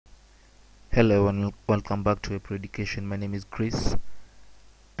Hello and welcome back to Embed Education. My name is Chris,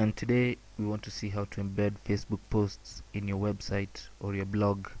 and today we want to see how to embed Facebook posts in your website or your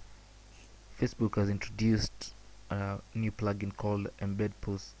blog. Facebook has introduced a new plugin called Embed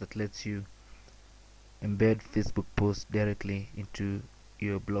Posts that lets you embed Facebook posts directly into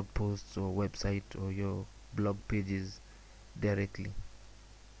your blog posts or website or your blog pages directly.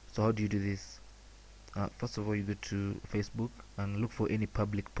 So how do you do this? First of all, you go to Facebook and look for any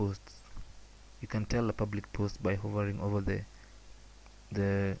public posts. You can tell a public post by hovering over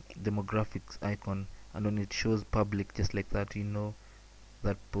the demographics icon, and when it shows public just like that, you know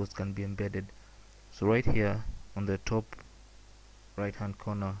that post can be embedded. So right here on the top right hand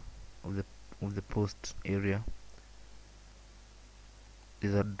corner of the post area,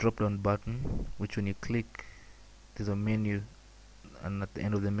 there's a drop down button which when you click, there's a menu, and at the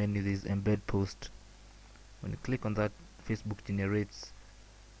end of the menu there's embed post. When you click on that, Facebook generates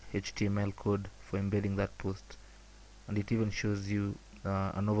HTML code for embedding that post, and it even shows you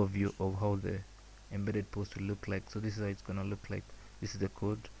an overview of how the embedded post will look like. So this is how it's gonna look like. This is the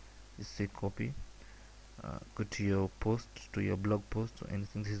code. Just say copy, go to your post, to your blog post or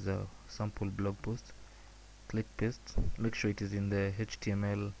anything. This is a sample blog post. Click paste. Make sure it is in the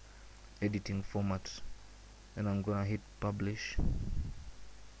HTML editing format. Then I'm gonna hit publish.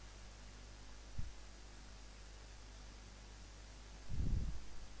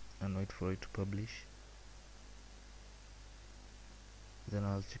 And wait for it to publish. Then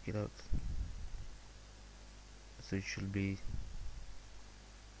I'll check it out. So it should be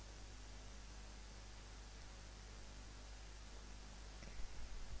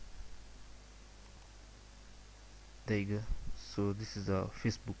there. You go. So this is a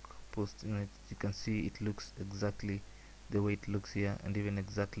Facebook post. You can see it looks exactly the way it looks here, and even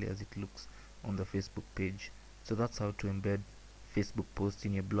exactly as it looks on the Facebook page. So that's how to embed Facebook posts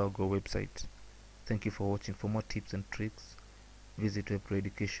in your blog or website. Thank you for watching. For more tips and tricks, visit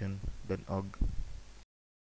webproeducation.org.